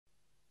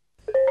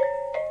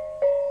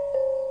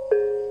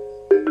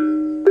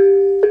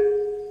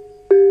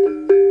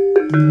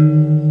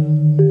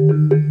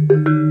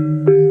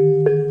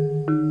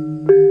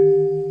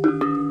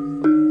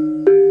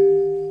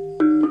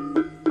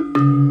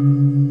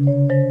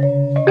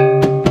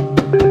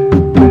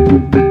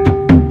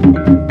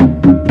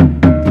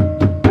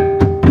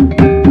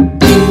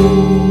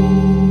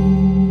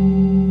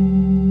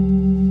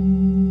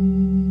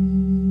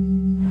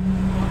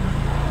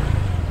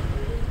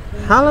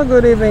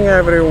good evening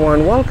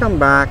everyone, welcome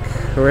back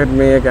with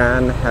me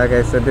again.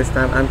 Okay, so this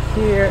time I'm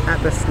here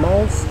at the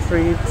small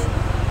street.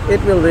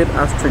 It will lead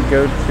us to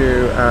go to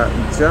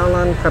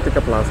Jalan Kartika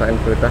Plaza in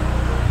Kuta.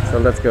 So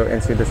let's go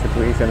and see the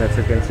situation. As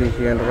you can see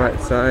here on the right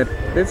side,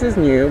 this is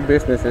new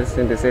businesses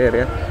in this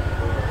area,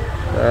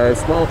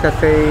 small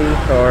cafe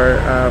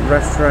or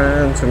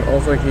restaurants, and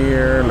also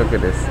here, look at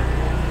this,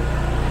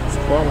 it's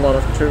quite a lot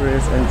of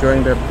tourists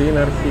enjoying their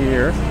dinner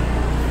here.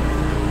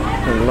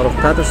 And a lot of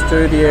tattoo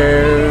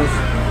studios.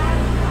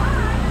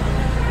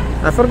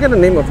 I forget the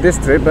name of this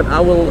street, but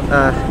I will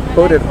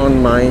put it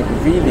on my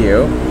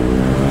video.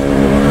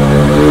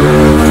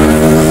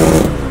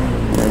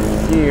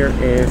 And here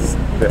is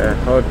the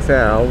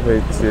hotel,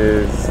 which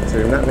is,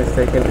 if I'm not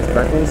mistaken, is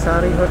Batun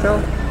Sari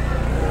Hotel.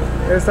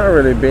 It's not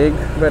really big,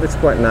 but it's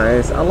quite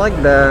nice. I like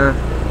the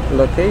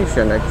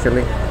location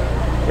actually.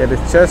 It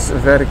is just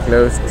very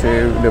close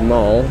to the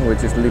mall,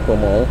 which is Lipo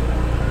Mall.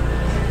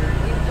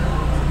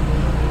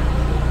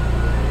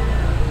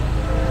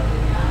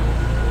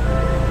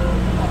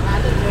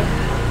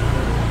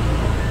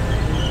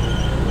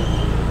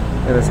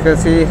 And as you can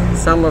see,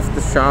 some of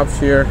the shops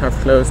here have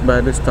closed by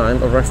this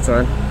time, a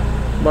restaurant,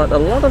 but a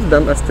lot of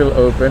them are still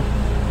open,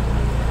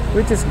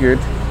 which is good.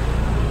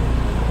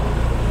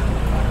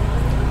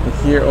 And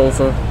here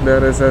also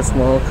there is a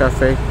small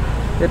cafe.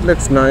 It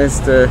looks nice,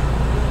 the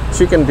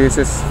chicken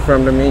dishes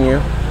from the menu.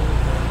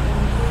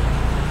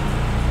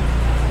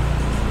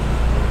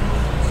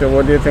 So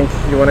what do you think?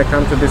 You want to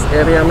come to this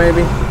area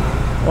maybe?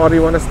 Or do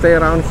you want to stay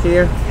around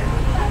here?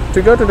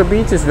 To go to the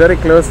beach is very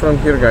close from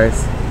here,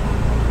 guys.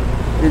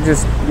 You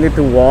just need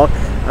to walk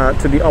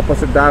to the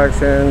opposite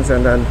directions,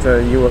 and then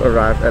you will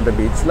arrive at the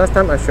beach. Last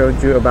time I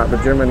showed you about the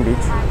German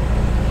beach,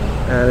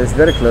 and it's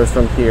very close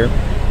from here.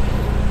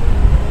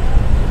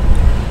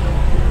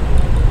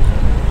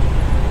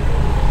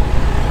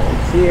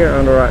 And here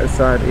on the right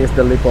side is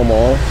the Lipo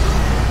Mall.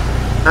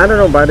 I don't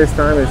know by this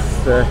time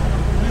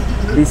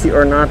it's busy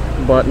or not,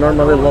 but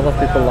normally a lot of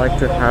people like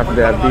to have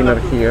their dinner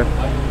here,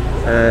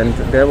 and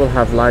they will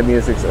have live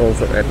music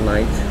also at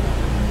night.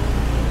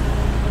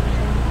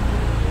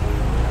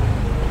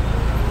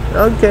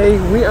 Okay,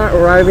 we are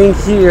arriving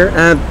here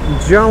at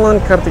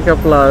Jalan Kartika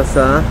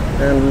Plaza,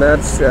 and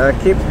let's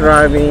keep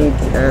driving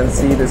and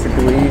see the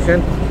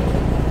situation.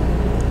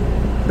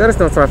 There is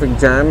no traffic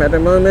jam at the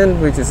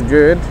moment, which is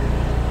good.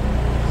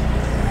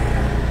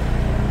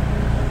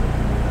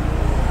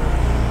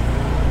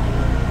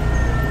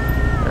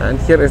 And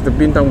here is the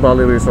Bintang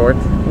Bali Resort.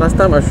 Last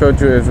time I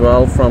showed you as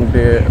well from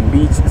the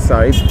beach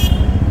side.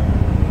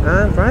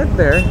 And right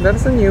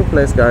there's a new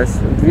place, guys,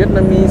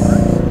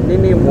 Vietnamese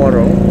mini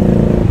warung.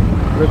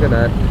 Look at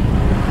that.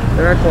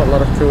 There are quite a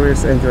lot of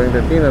tourists enjoying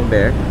their dinner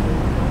there. They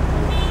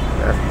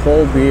have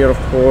cold beer, of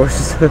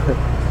course.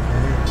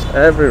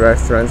 Every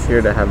restaurant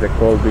here they have the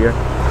cold beer.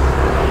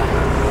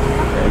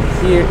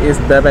 And here is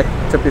Bebek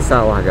Tepi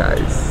Sawah,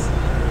 guys.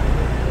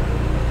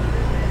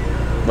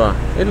 Well,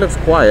 it looks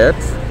quiet.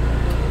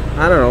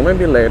 I don't know,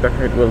 maybe later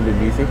it will be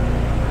busy.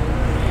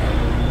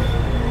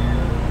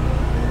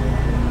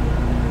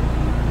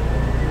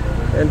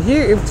 And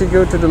here, if you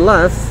go to the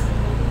left,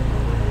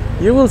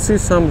 you will see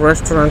some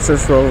restaurants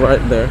as well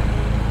right there.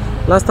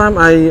 Last time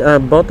I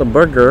bought a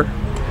burger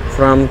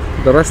from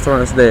the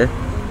restaurants there.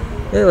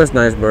 It was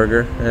nice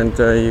burger, and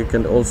you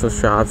can also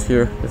shop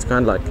here. It's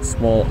kind of like a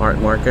small art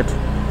market.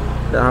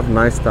 They have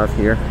nice stuff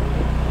here.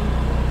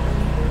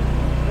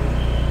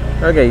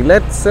 Okay,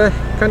 let's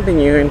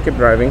continue and keep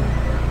driving.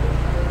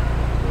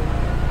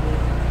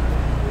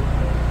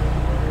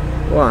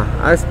 Wow,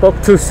 I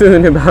spoke too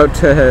soon about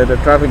the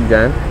traffic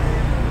jam.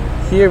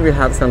 Here we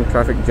have some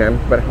traffic jam,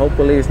 but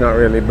hopefully it's not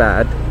really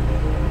bad.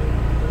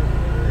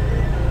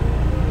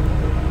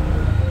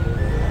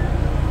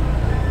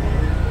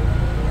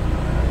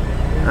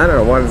 I don't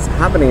know what is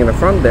happening in the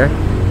front there.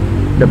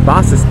 The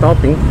bus is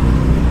stopping.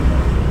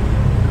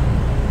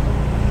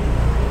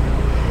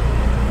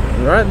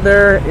 Right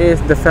there is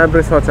the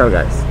Fabris Hotel,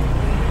 guys.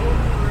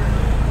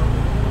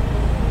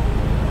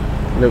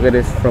 Look at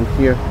this from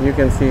here. You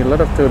can see a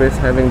lot of tourists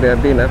having their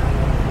dinner.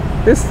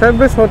 This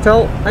Fabris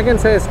Hotel, I can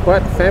say, is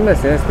quite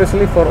famous,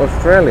 especially for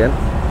Australian.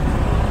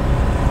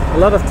 A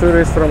lot of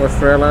tourists from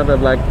Australia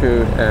that like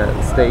to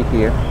stay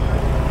here.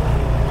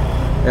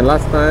 And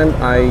last time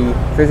I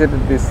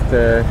visited this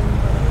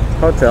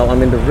hotel,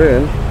 the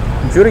room,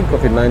 during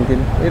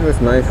COVID-19. It was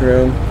nice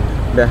room.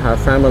 They have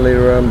family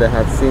room, they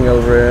have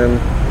single room,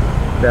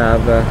 they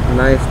have a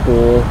nice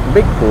pool,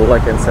 big pool I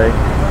can say.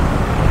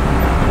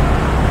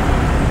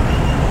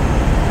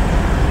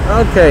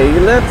 Okay,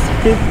 let's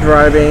keep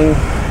driving.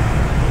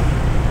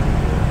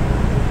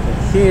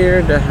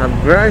 Here they have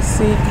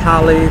Gracie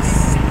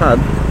Cali's pub.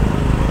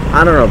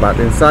 I don't know about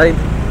inside.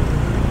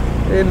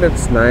 It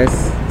looks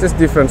nice, just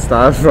different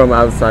styles from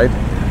outside.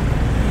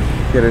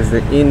 Here is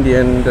the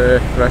Indian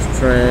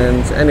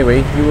restaurant.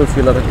 Anyway, you will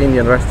see a lot of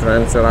Indian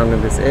restaurants around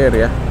in this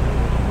area.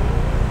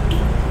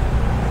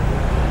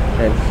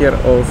 And here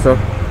also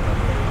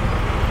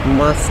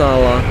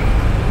masala.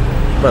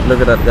 But look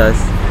at that, guys.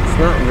 It's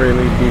not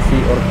really busy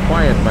or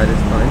quiet by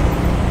this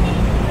time.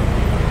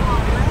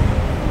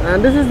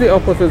 And this is the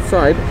opposite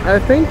side. I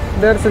think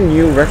there's a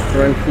new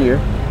restaurant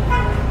here.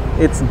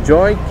 It's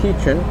Joy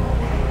Kitchen.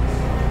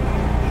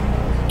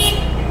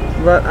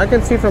 But I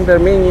can see from their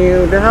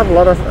menu, they have a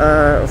lot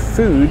of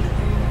food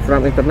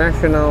from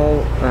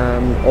international,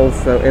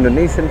 also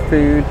Indonesian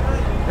food,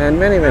 and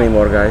many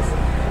more, guys.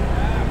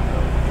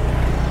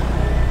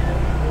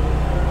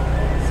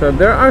 So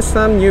there are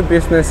some new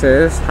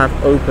businesses have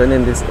opened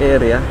in this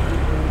area.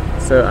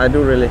 So I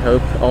do really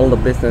hope all the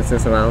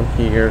businesses around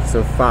here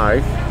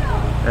survive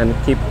and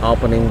keep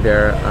opening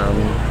their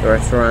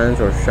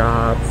restaurants or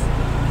shops.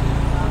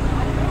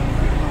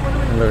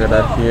 And look at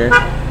that here.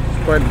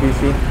 It's quite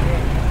busy.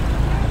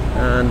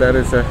 And there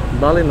is a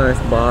Bali nice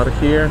bar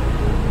here.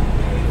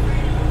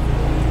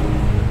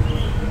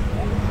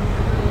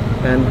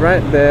 And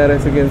right there,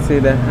 as you can see,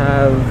 they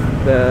have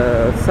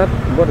the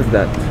what is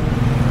that?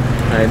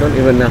 I don't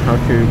even know how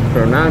to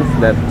pronounce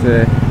that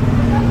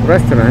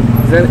restaurant.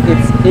 Then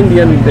it's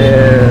Indian,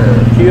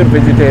 pure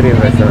vegetarian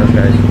restaurant,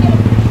 guys.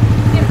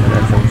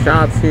 And some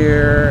shops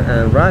here,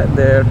 and right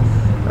there,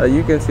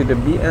 you can see the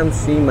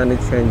BMC money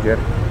changer,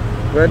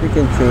 where you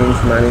can change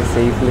money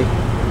safely.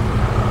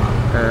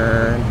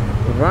 And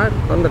right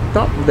on the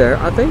top there,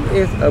 I think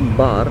is a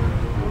bar.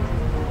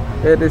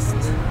 It is,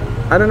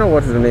 I don't know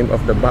what is the name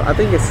of the bar. I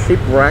think it's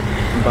Shipwreck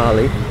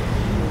Bali.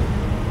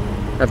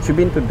 Have you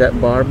been to that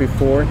bar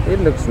before? It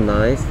looks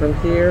nice from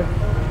here.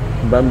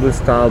 Bamboo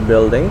style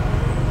building.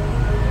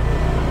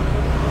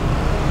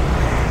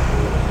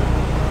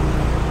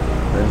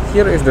 And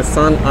here is the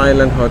Sun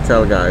Island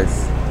Hotel,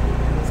 guys.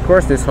 Of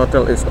course, this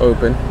hotel is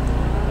open.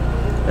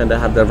 And they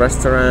have the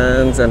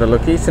restaurants, and the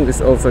location is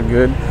also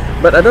good.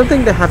 But I don't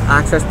think they have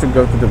access to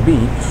go to the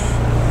beach.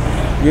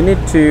 You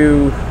need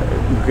to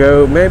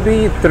go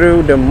maybe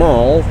through the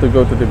mall to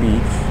go to the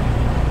beach.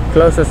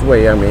 Closest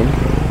way, I mean.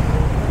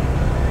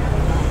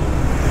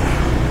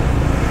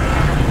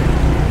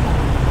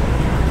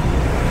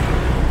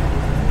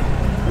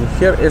 And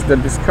here is the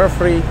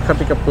Discovery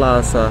Kartika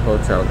Plaza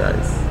Hotel,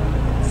 guys.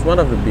 It's one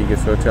of the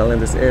biggest hotels in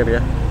this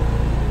area.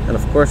 And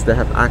of course, they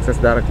have access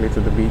directly to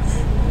the beach.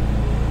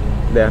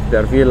 They have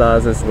their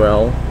villas as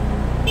well.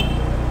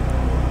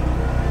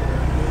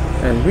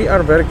 And we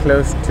are very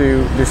close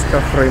to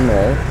Discovery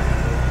Mall.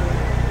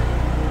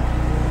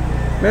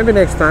 Maybe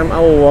next time I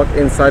will walk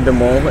inside the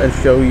mall and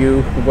show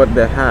you what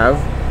they have.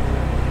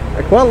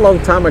 Quite a long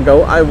time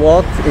ago I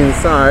walked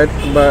inside,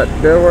 but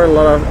there were a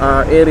lot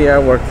of area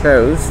were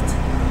closed.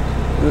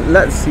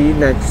 Let's see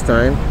next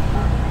time.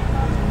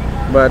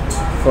 But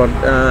for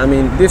I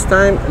mean this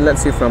time,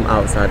 let's see from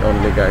outside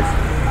only, guys.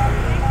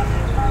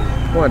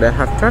 Well, they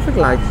have traffic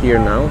light here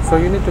now, so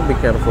you need to be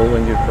careful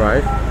when you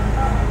drive.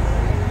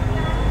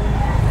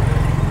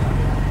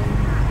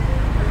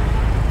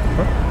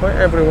 Why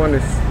everyone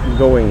is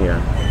going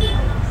here?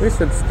 We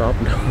should stop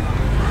now.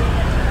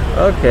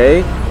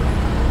 Okay,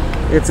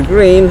 it's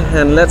green,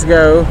 and let's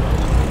go.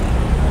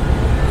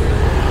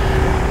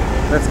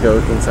 Let's go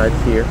inside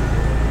here.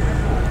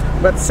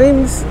 But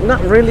seems not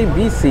really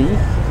busy,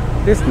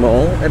 this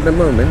mall at the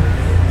moment.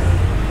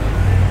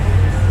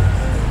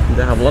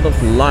 They have a lot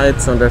of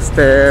lights on the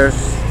stairs,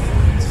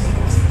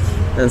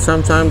 and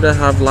sometimes they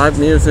have live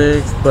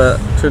music, but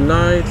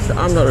tonight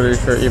I'm not really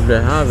sure if they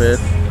have it.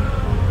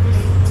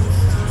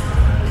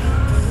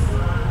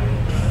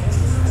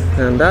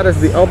 And that is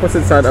the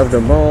opposite side of the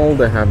mall.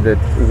 They have the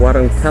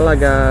warung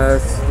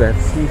Talagas, they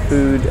have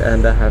seafood,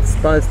 and they have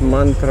Spice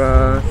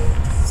Mantra.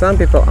 Some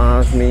people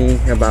ask me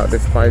about the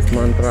Spice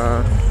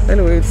Mantra.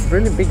 Anyway, it's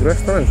really big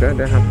restaurants. Yeah?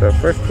 They have the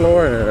first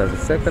floor and the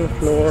second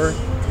floor.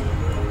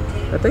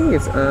 I think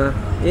it's an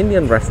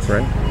Indian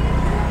restaurant.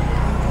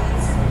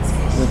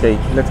 Okay,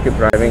 let's keep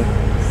driving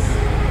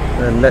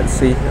and let's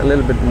see a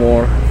little bit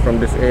more from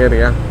this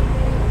area.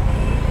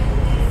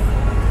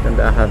 And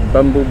I have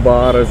Bamboo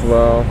Bar as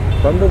well.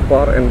 Bamboo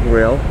Bar and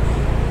Grill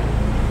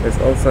is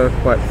also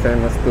a quite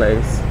famous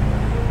place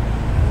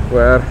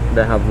where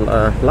they have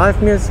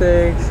live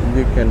music.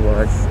 You can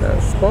watch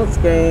sports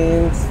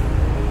games,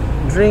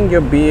 drink your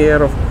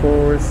beer, of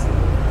course.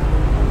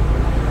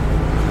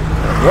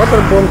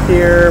 Water boom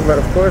here, but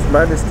of course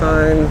by this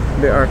time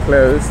they are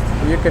closed.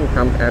 You can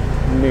come at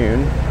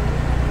noon.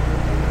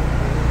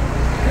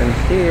 And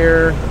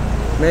here,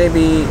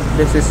 maybe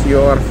this is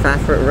your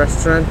favorite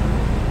restaurant.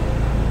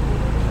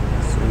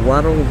 It's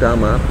Warung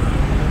Damar.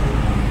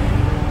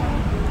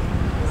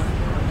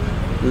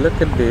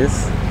 Look at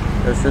this.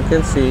 As you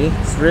can see,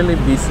 it's really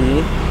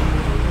busy.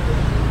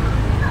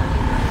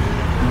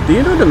 Do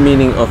you know the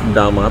meaning of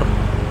Damar?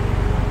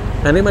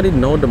 Anybody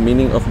know the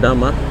meaning of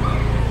Damar?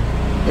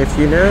 If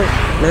you know,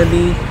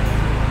 maybe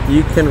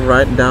you can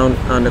write down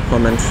on the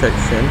comment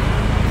section.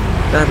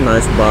 That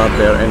nice bar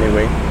there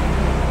anyway.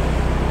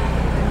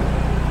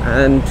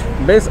 And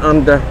based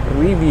on the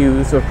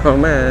reviews or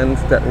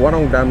comments, that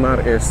Warung Damar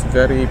is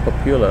very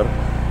popular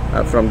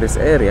from this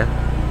area.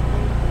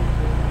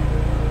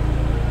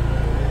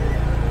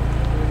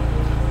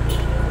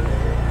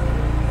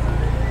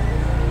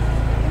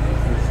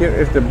 And here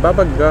is the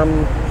Baba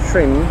Gum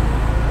Shrimp,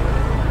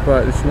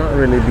 but it's not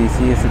really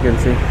busy, as you can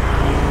see.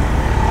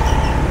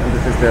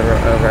 This is their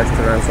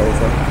restaurants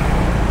also.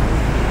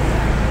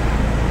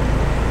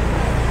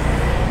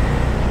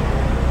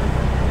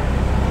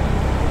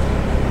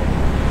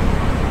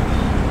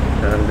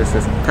 And this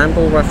is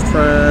Temple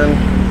Restaurant.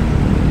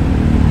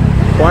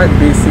 Quite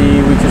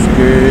busy, which is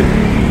good.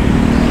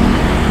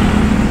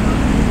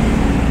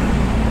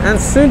 And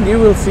soon you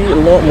will see a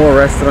lot more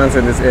restaurants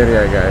in this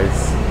area,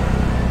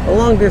 guys.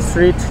 Along this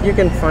street you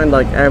can find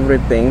like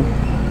everything,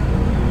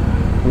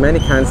 many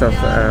kinds of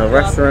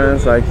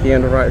restaurants. Like here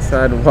on the right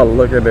side, well,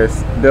 look at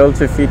this,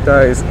 Dolce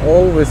Vita is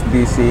always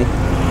busy.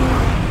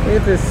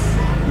 It is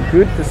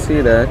good to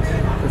see that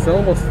it's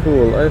almost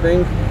full. I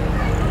think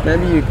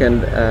maybe you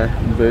can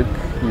book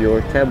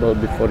your table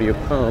before you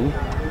come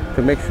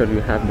to make sure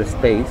you have the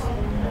space.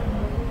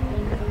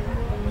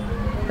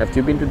 Have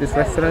you been to these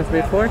restaurants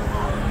before?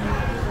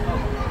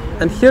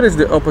 And here is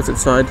the opposite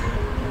side.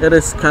 It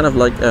is kind of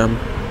like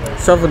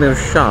souvenir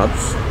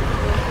shops.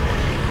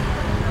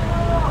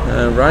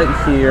 Right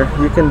here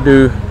you can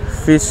do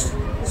fish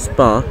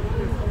spa,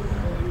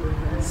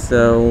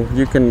 so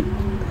you can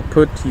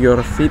put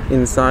your feet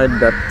inside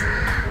that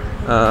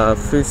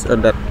fish or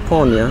that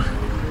pond, yeah?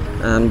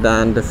 And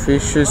then the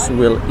fishes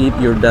will eat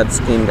your dead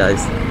skin,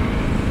 guys.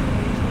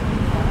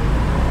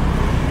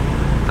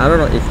 I don't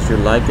know if you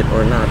like it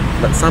or not,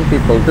 but some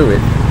people do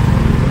it.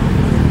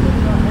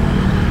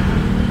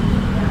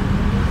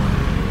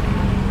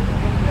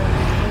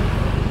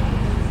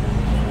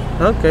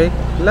 Okay,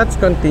 let's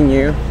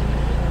continue.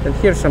 And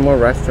here's some more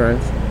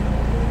restaurants.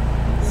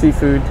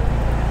 Seafood.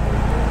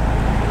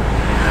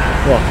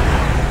 Wow,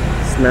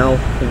 smell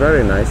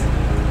very nice.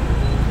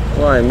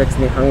 Wow, it makes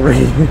me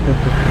hungry.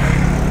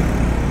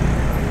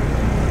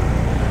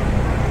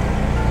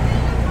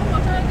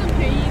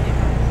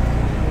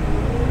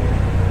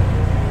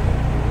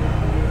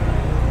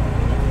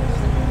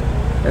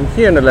 And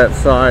here on the left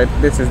side,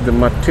 this is the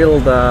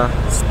Matilda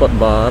Spot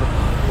Bar.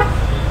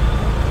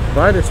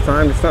 By this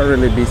time it's not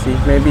really busy.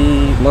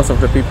 Maybe most of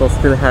the people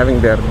still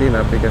having their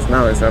dinner because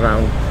now it's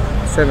around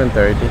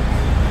 7:30.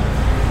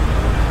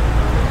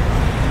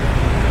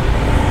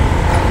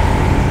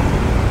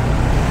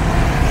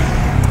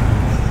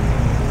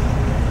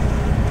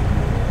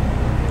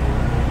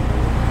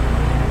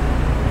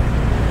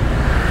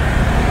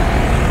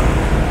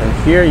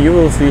 And here you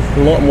will see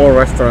a lot more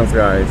restaurants,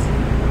 guys.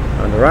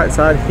 On the right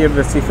side here,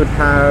 the seafood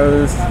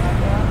house,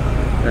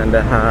 and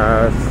they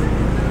have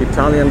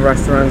Italian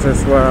restaurants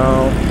as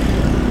well.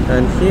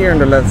 And here on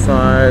the left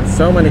side,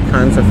 so many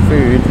kinds of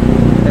food: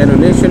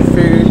 Indonesian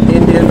food,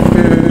 Indian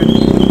food,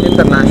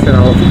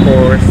 international, of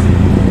course.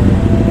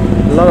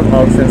 A lot of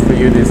options for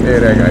you in this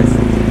area, guys.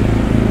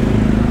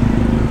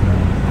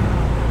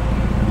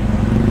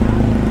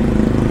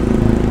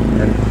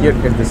 And here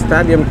is the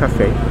Stadium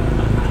Cafe.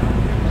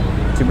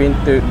 Have you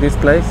been to this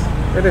place?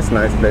 It is a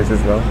nice place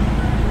as well.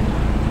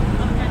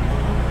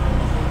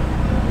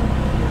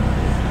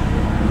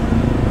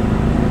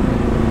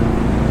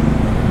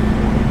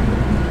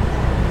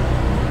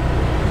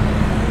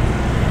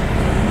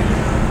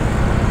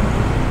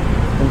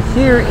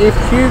 Here, if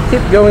you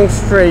keep going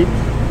straight,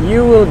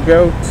 you will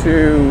go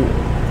to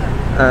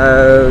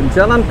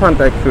Jalan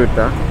Pantai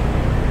Kuta,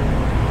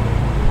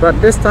 but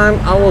this time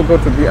I will go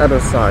to the other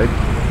side.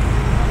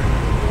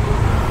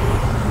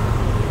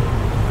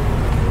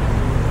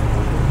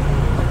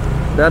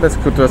 That is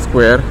Kuta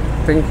Square.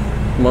 I think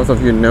most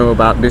of you know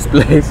about this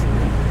place.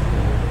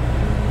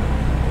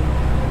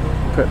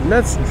 But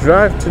let's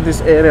drive to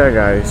this area,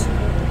 guys.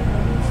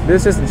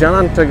 This is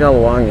Jalan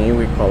Tegalwangi,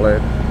 we call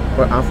it,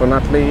 but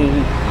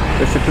unfortunately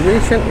the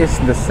situation is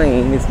the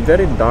same. It's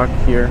very dark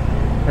here,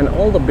 and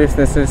all the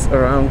businesses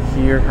around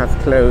here have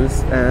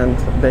closed and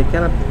they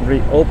cannot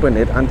reopen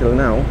it until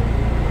now.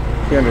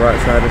 Here on the right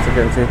side, as you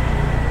can see,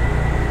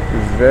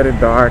 it's very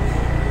dark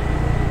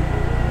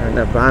and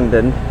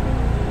abandoned.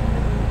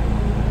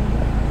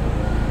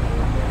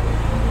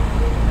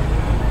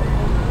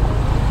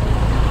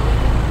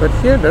 But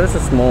here there is a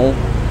small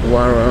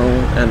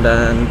warung, and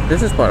then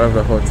this is part of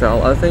the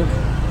hotel, I think.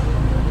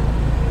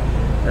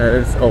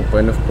 It's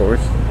open, of course.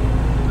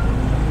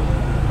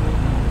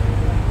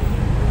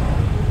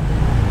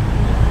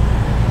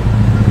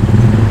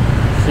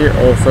 Here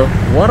also,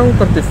 warung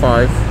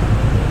 35.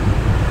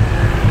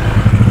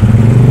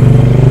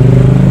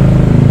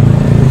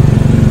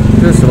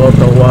 This is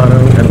local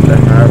warung, and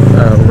they have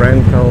a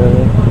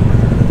rental.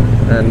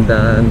 And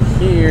then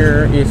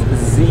here is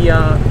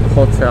Zia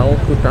Hotel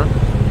Kuta.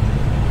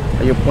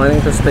 Are you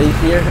planning to stay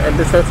here at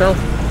this hotel?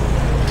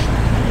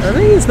 I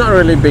think it's not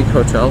really a big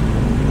hotel,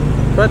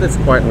 but it's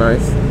quite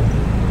nice.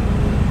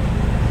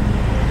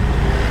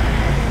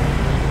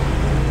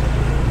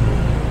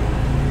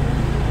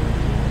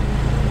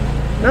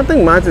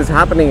 Nothing much is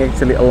happening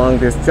actually along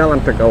this Jalan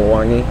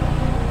Tegalwangi.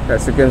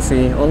 As you can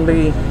see,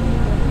 only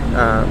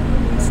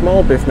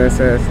small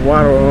businesses,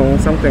 warung,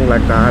 something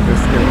like that is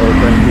still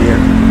open here.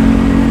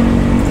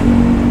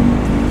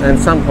 And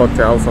some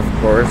hotels, of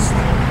course,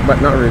 but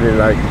not really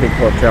like big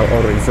hotel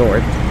or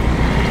resort.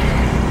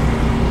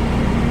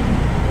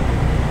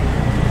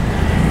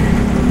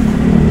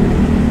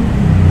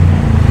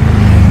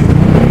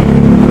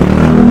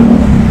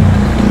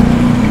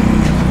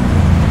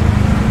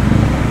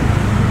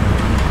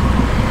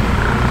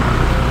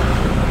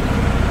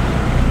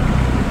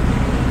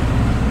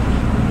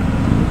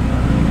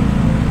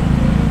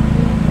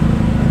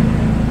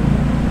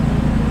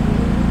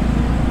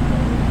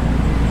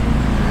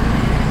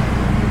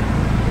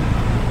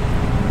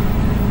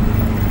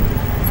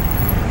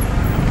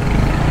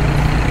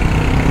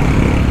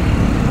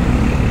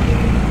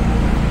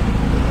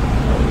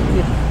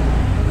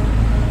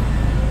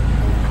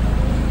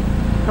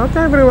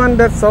 Okay everyone,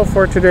 that's all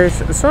for today's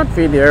short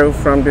video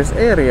from this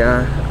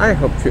area. I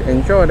hope you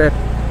enjoyed it.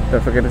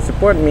 Don't forget to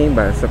support me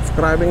by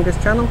subscribing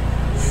this channel.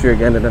 See you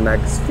again in the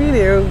next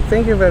video.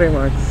 Thank you very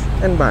much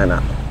and bye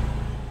now.